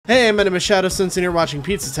Hey, my name is Shadowsense and you're watching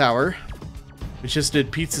Pizza Tower. We just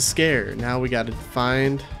did Pizza Scare. Now we gotta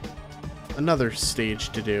find another stage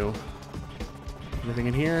to do. Anything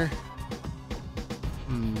in here?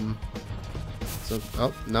 So,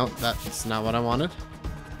 oh, no, that's not what I wanted.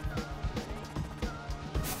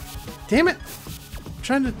 Damn it! I'm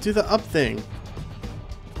trying to do the up thing.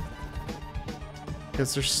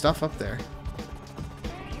 Because there's stuff up there.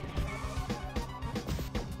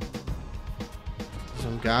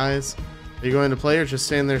 Some guys. Are you going to play or just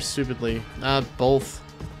stand there stupidly? Both.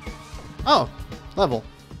 Oh, level.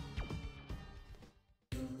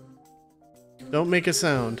 Don't make a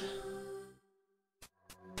sound.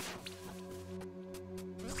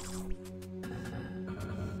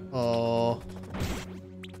 Oh.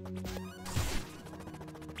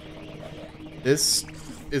 This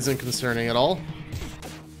isn't concerning at all.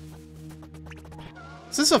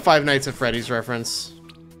 Is this a Five Nights at Freddy's reference?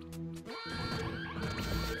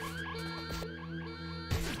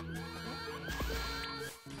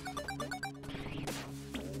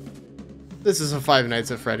 This is a Five Nights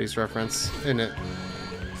at Freddy's reference, isn't it?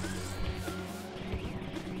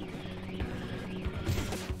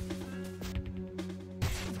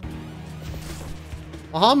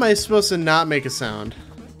 Well, how am I supposed to not make a sound?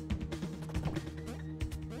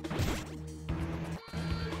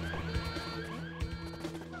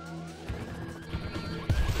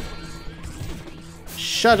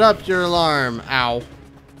 Shut up your alarm. Ow.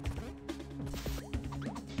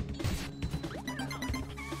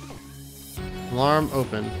 Alarm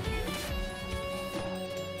open.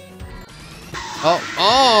 Oh,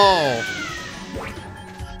 oh!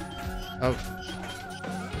 Oh.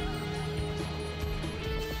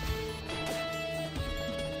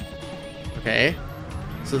 Okay.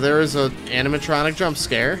 So there is an animatronic jump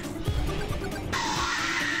scare.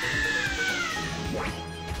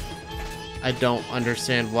 I don't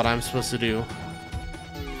understand what I'm supposed to do.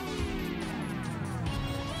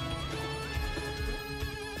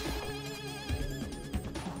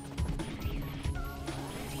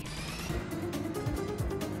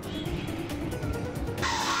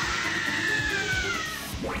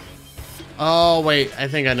 Oh, wait. I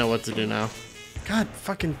think I know what to do now. God,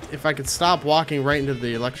 fucking... If I could stop walking right into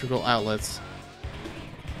the electrical outlets.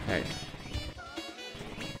 Okay.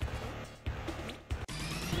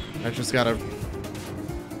 I just gotta...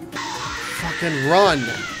 fucking run!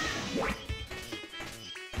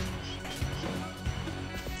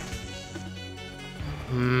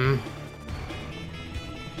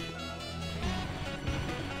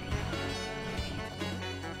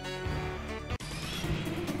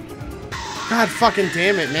 God fucking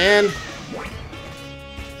damn it, man.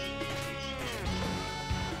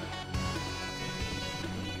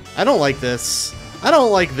 I don't like this. I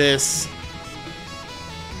don't like this.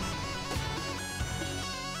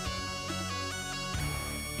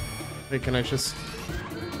 Wait, can I just...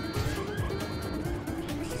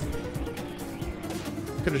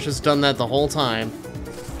 Could have just done that the whole time.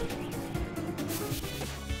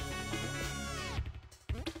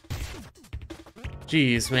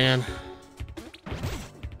 Jeez, man.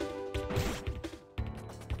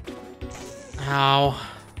 Ow.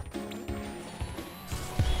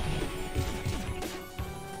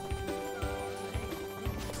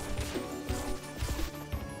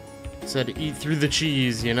 Said eat through the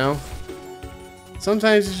cheese, you know?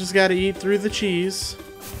 Sometimes you just gotta eat through the cheese.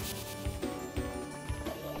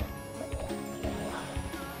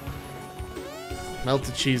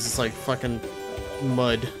 Melted cheese is like fucking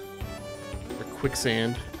mud. Or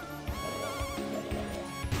quicksand.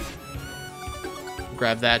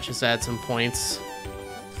 Grab that, just add some points.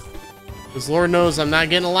 Because Lord knows I'm not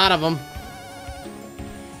getting a lot of them.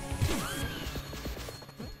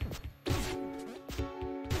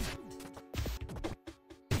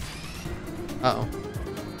 Uh-oh.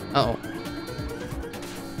 Uh-oh.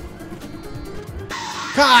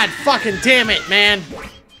 God fucking damn it, man!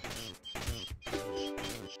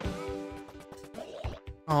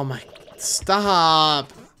 Oh my...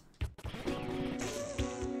 Stop!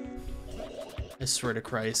 I swear to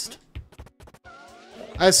Christ.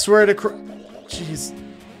 I swear to Christ. Jeez.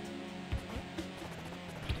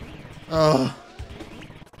 Ugh.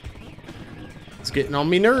 It's getting on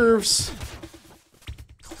me nerves.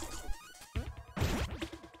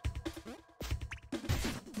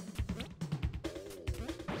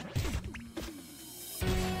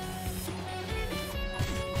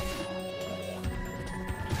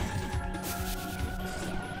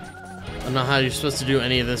 I don't know how you're supposed to do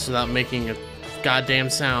any of this without making a goddamn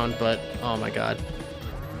sound, but oh my god.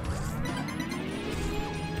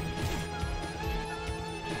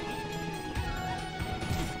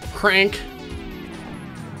 Crank.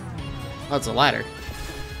 Oh, it's a ladder.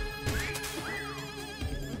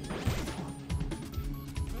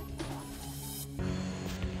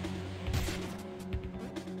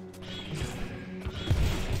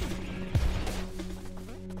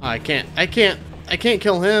 Oh, I can't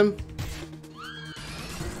kill him.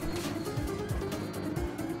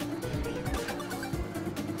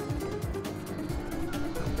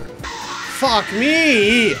 Fuck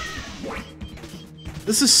me!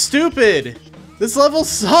 This is stupid! This level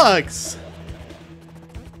sucks!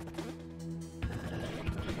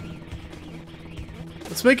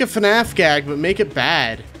 Let's make a FNAF gag, but make it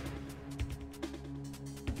bad.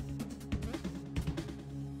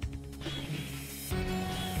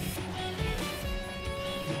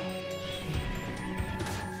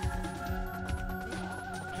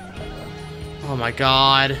 Oh my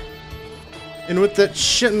god. And with that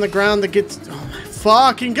shit in the ground that gets... Oh my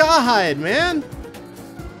fucking god, man!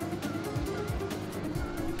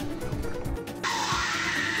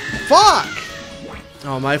 Fuck!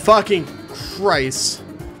 Oh my fucking Christ.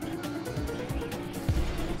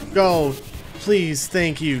 Go. Please,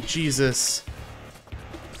 thank you, Jesus.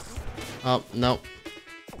 Oh, no.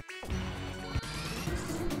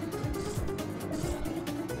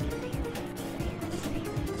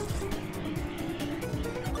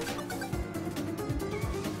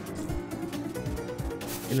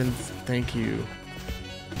 And then, thank you.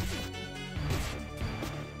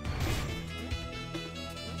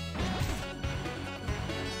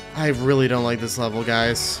 I really don't like this level,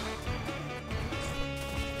 guys.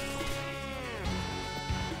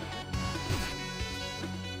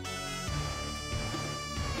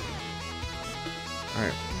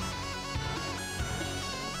 Alright.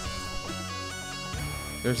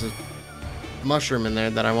 There's a mushroom in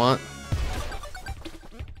there that I want.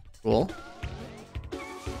 Cool.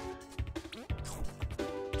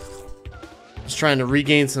 Just trying to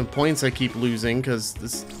regain some points I keep losing because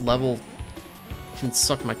this level can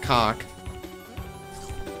suck my cock.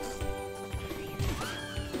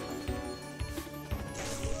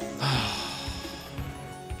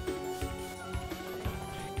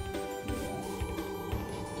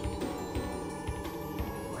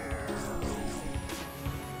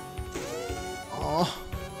 Oh.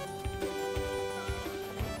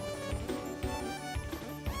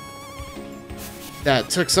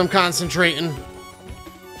 That took some concentrating.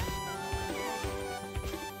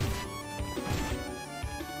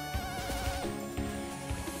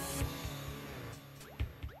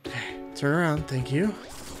 Turn around, thank you.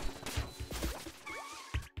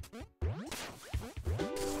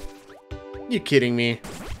 You kidding me?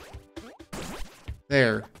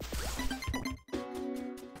 There.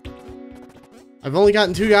 I've only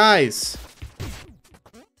gotten 2 guys.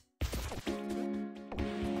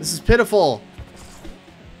 This is pitiful.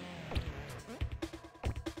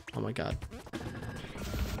 Oh my god.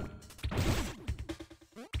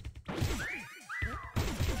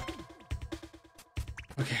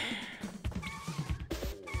 Okay.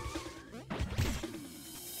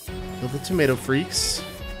 Kill the tomato freaks.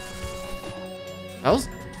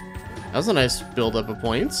 That was a nice build up of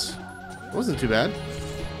points. It wasn't too bad.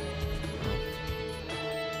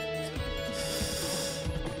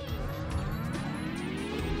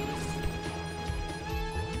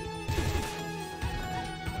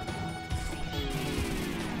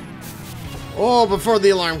 Oh, before the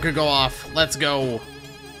alarm could go off. Let's go.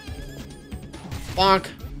 Bonk.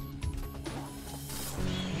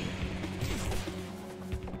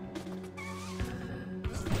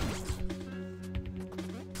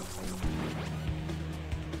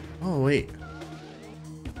 Oh, wait.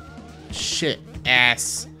 Shit.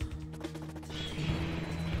 Ass.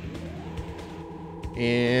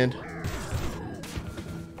 And...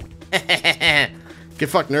 Get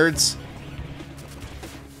fucked, nerds.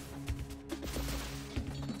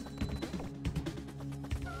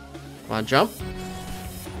 Come on, jump.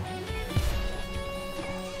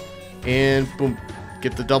 And boom.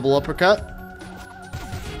 Get the double uppercut.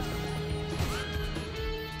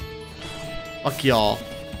 Fuck y'all.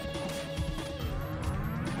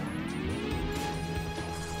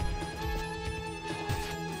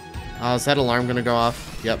 Oh, is that alarm gonna go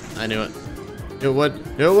off? Yep, I knew it. It would.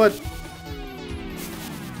 It would.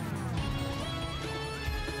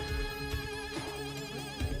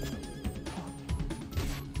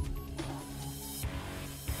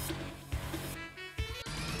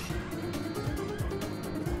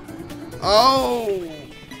 Oh!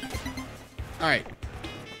 Alright.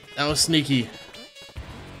 That was sneaky.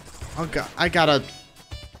 Oh god, I gotta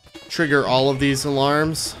trigger all of these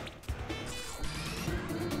alarms.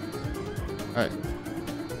 Alright.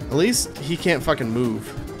 At least he can't fucking move.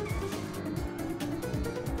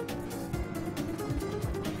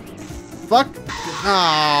 fuck?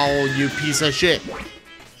 Oh, you piece of shit.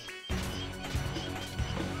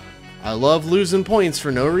 I love losing points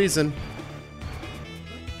for no reason.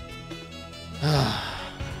 Alright.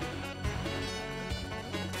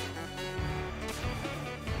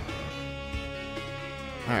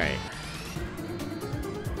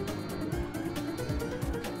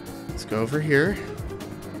 Let's go over here.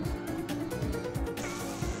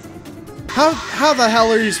 How the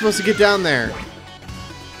hell are you supposed to get down there?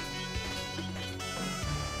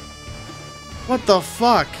 What the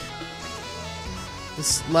fuck?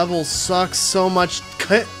 This level sucks so much.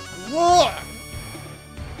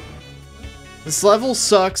 This level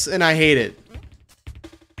sucks and I hate it.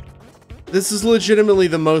 This is legitimately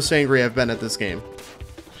the most angry I've been at this game.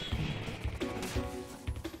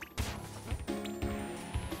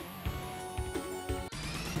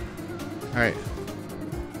 Alright.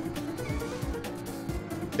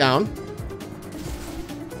 Down.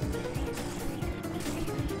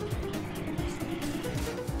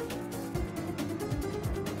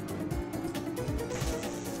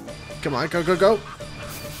 Come on, go, go, go.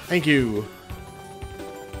 Thank you.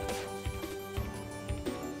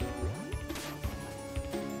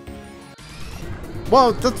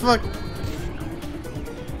 Whoa, what the fuck?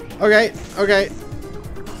 Okay, okay.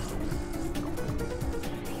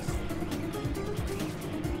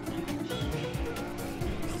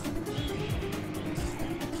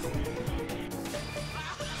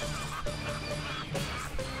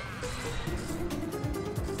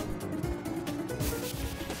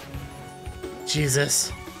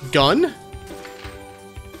 Jesus. Gun?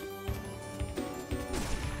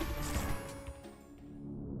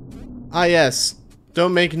 Ah, yes.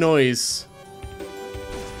 Don't make noise.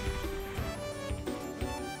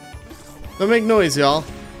 Don't make noise, y'all.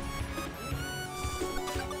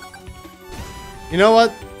 You know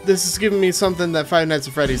what? This is giving me something that Five Nights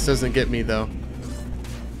at Freddy's doesn't get me, though.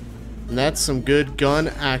 And that's some good gun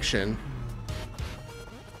action.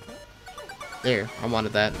 There. I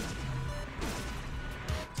wanted that.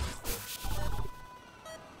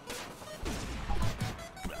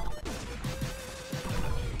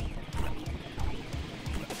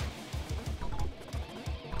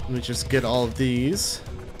 Let me just get all of these.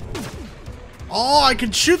 Oh, I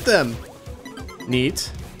can shoot them!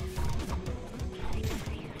 Neat.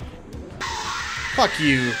 Fuck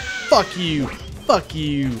you. Fuck you. Fuck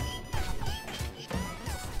you.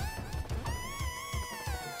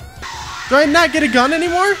 Do I not get a gun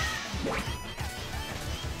anymore?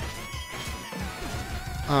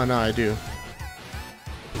 Oh, no, I do.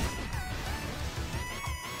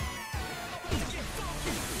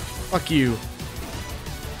 Fuck you.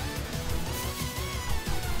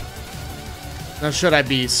 Now, should I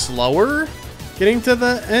be slower getting to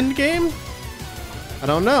the end game? I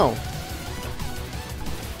don't know.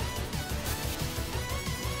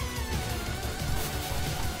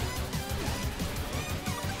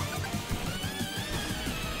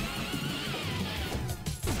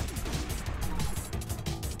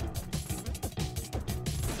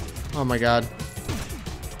 Oh my god.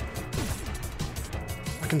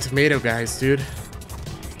 Fucking tomato guys, dude.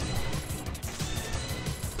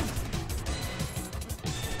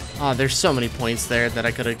 Oh, there's so many points there that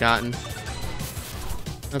I could have gotten.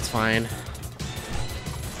 That's fine.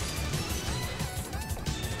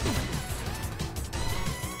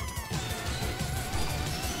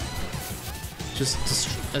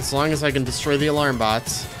 Just as long as I can destroy the alarm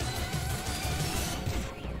bots.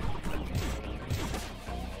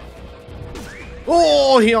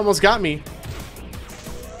 Oh, he almost got me.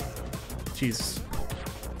 Jesus.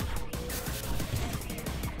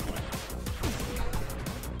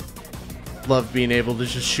 Love being able to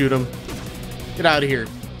just shoot them. Get out of here,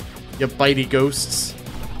 you bitey ghosts.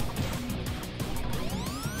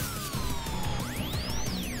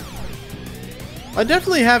 I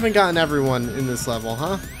definitely haven't gotten everyone in this level,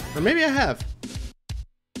 huh? Or maybe I have.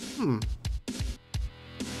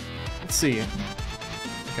 Let's see.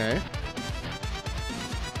 Okay.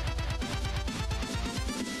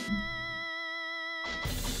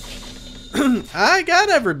 I got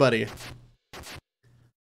everybody.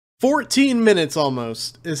 14 minutes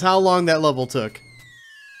almost is how long that level took.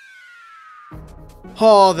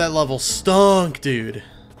 Oh, that level stunk, dude.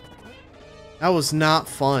 That was not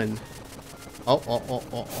fun. Oh.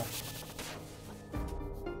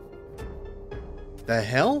 The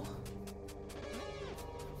hell?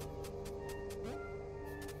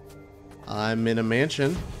 I'm in a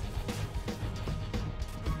mansion.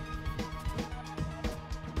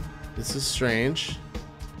 This is strange.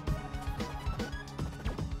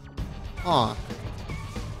 Aw.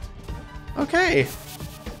 Okay.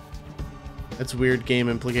 That's weird game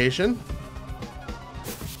implication.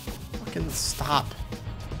 Fucking stop.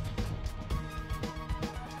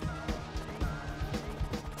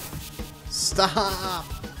 Stop!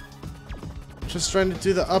 Just trying to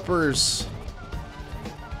do the uppers.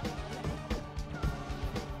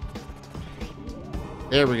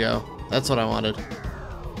 There we go. That's what I wanted.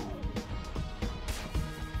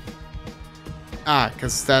 Ah,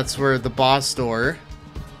 because that's where the boss door.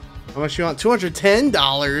 How much you want?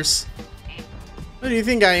 $210? What do you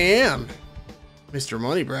think I am? Mr.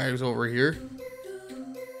 Moneybags over here.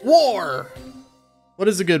 War! What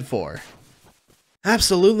is it good for?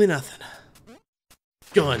 Absolutely nothing.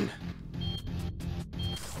 Gun.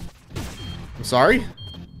 I'm sorry?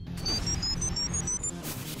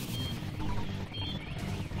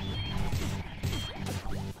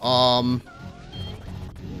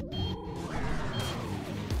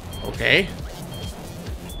 Okay.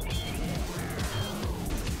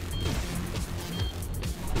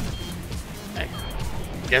 I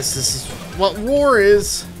guess this is what war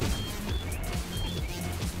is.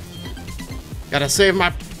 Gotta save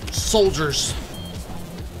my soldiers.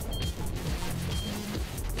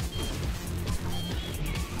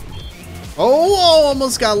 Oh,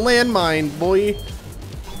 almost got landmine, boy.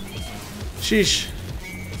 Sheesh.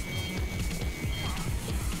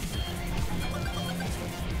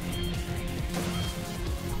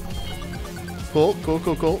 Cool, cool,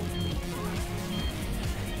 cool, cool.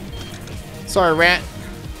 Sorry, rat.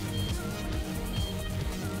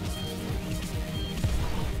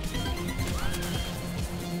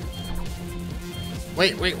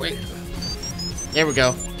 Wait, wait, wait. There we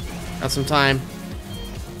go. Got some time.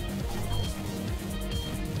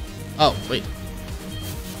 Oh, wait.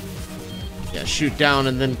 Yeah, shoot down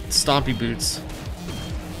and then stompy boots.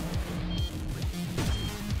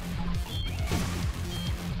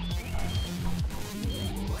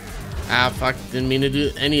 Ah, fuck. Didn't mean to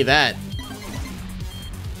do any of that.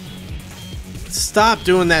 Stop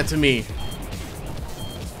doing that to me.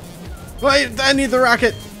 Wait, I need the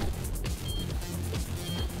rocket.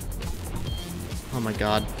 Oh my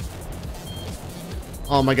god.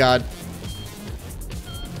 Oh my god.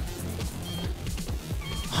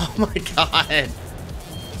 Oh my god.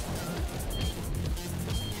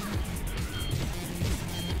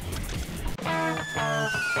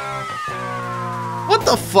 What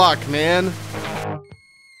the fuck, man?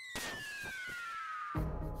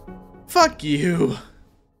 Fuck you.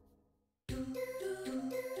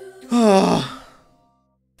 Oh.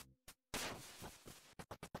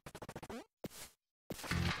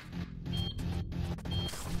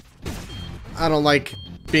 I don't like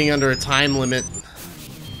being under a time limit.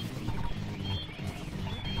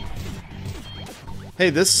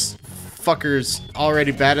 Hey, this fucker's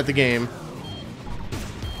already bad at the game.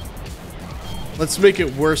 Let's make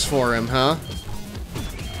it worse for him, huh?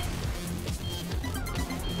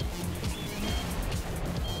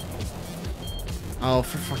 Oh,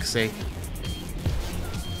 for fuck's sake.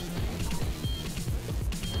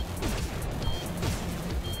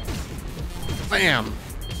 Bam!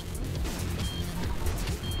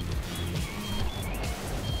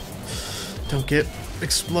 Don't get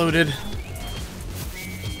exploded.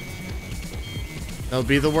 That would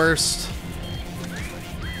be the worst.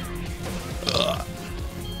 Ugh.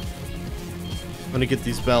 I'm gonna get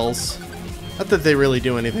these bells. Not that they really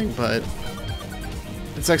do anything, but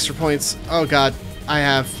it's extra points. Oh god, I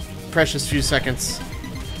have precious few seconds.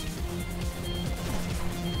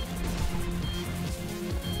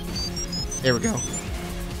 There we go.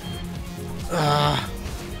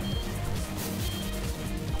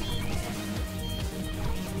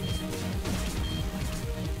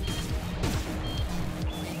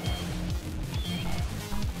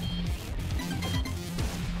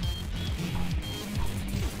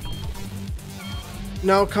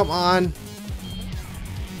 No, come on.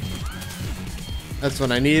 That's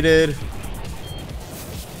what I needed.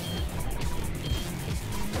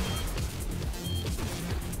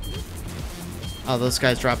 Oh, those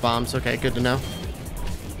guys drop bombs. Okay, good to know.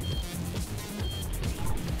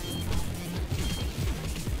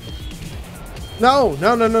 No,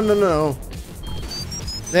 no, no, no, no, no.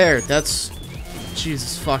 There, that's...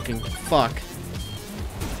 Jesus fucking fuck.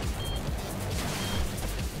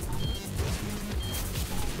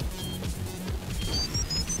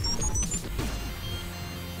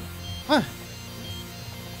 What?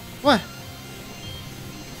 What?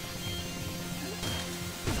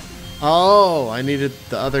 Oh, I needed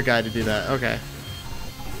the other guy to do that. Okay.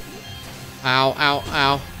 Ow, ow,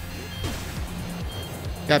 ow.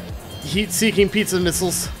 Got heat-seeking pizza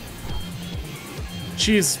missiles.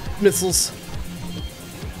 Cheese missiles.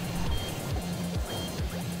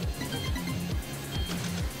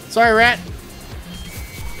 Sorry, rat.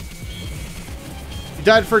 You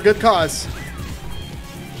died for a good cause.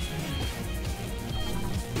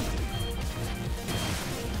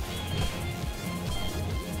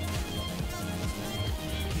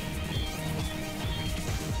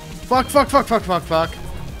 Fuck, fuck, fuck, fuck, fuck, fuck.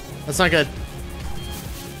 That's not good.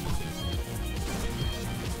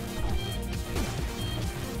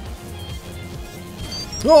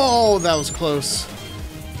 Oh, that was close.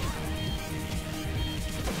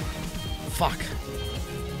 Fuck.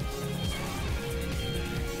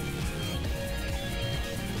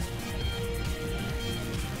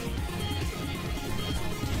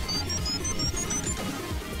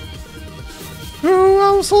 Oh,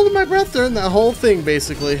 I was holding my breath during that whole thing,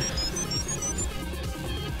 basically.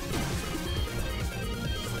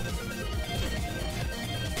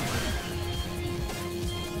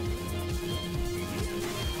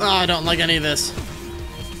 Oh, I don't like any of this.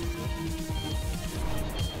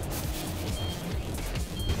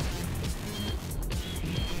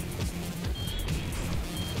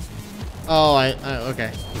 Oh,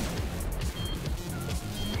 okay.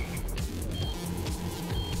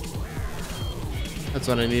 That's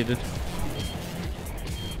what I needed.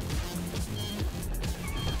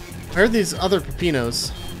 I heard these other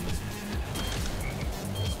pepinos.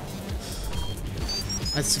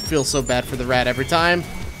 I feel so bad for the rat every time.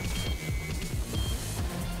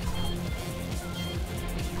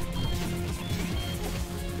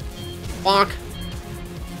 Bonk.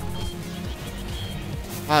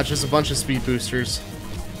 Ah, just a bunch of speed boosters.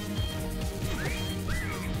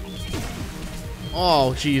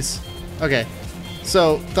 Oh, jeez. Okay.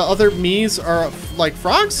 So, the other Miis are like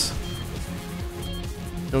frogs?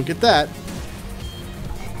 Don't get that.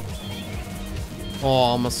 Oh,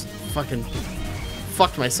 almost fucking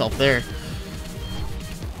fucked myself there.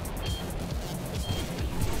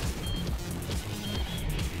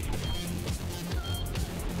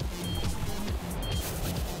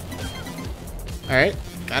 Alright,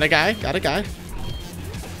 got a guy, got a guy.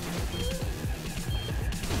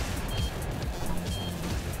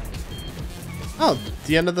 Oh,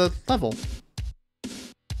 the end of the level.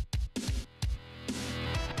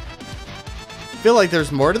 Feel like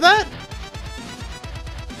there's more to that?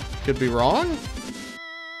 Could be wrong?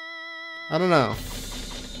 I don't know.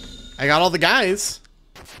 I got all the guys.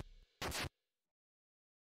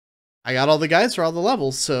 I got all the guys for all the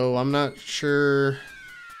levels, so I'm not sure.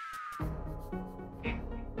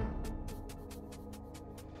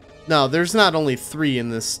 No, there's not only 3 in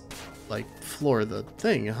this, like, floor of the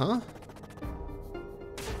thing, huh?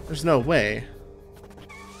 There's no way.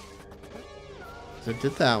 So I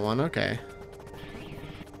did that one, okay.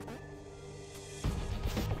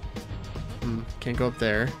 Can't go up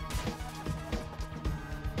there.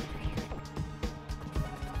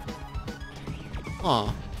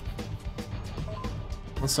 Aw.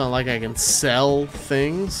 It's not like I can sell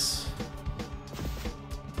things.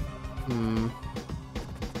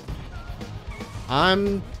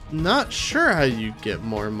 I'm not sure how you get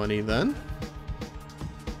more money then.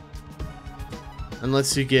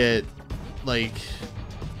 Unless you get, like,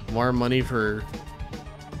 more money for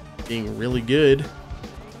being really good.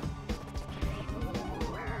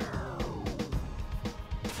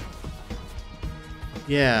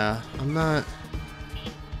 Yeah, I'm not...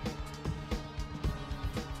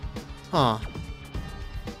 Huh.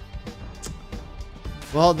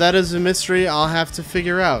 Well, that is a mystery I'll have to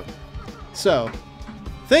figure out. So,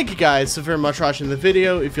 thank you guys so very much for watching the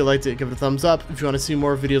video. If you liked it, give it a thumbs up. If you want to see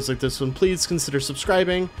more videos like this one, please consider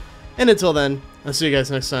subscribing. And until then, I'll see you guys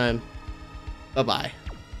next time. Bye-bye.